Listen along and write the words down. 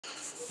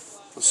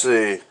Let's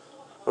see.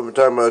 I've been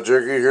talking about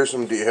jerky. Here's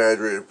some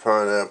dehydrated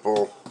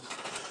pineapple.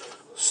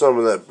 Some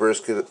of that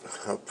brisket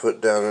I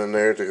put down in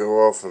there to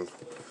go off and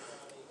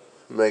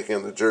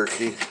making the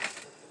jerky.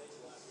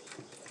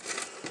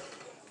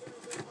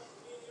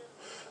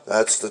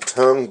 That's the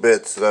tongue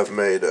bits that I've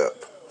made up.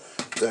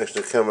 It's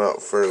actually come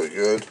out fairly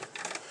good.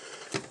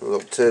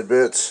 Little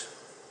tidbits.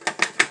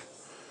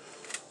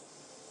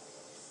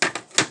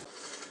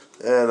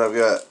 And I've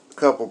got a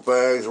couple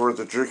bags worth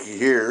of jerky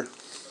here.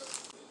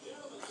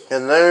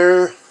 And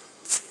there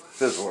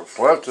is what's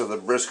left of the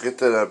brisket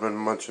that I've been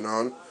munching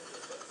on.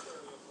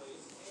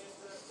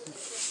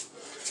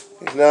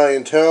 Now you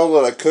can tell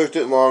that I cooked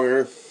it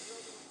longer.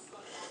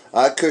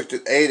 I cooked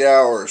it 8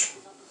 hours.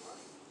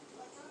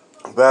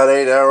 About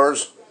 8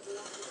 hours.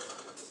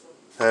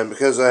 And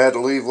because I had to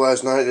leave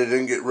last night, it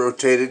didn't get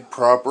rotated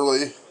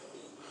properly.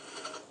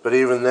 But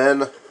even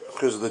then,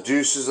 because of the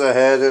juices I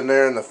had in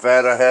there and the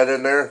fat I had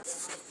in there,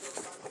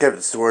 kept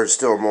it to where it's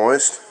still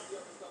moist.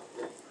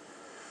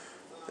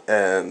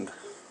 And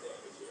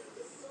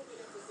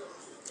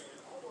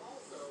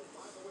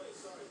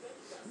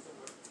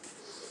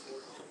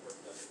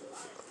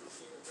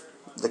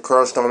the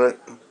crust on it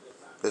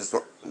is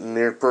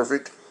near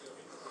perfect.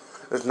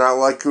 It's not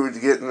like you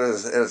would get in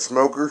a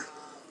smoker,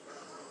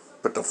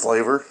 but the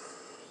flavor.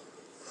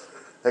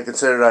 I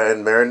considered I had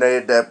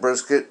marinated that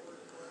brisket.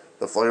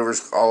 The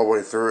flavor's all the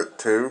way through it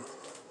too.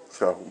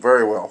 So,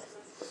 very well.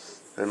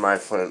 In my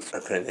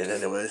opinion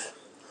anyways.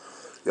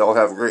 Y'all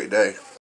have a great day.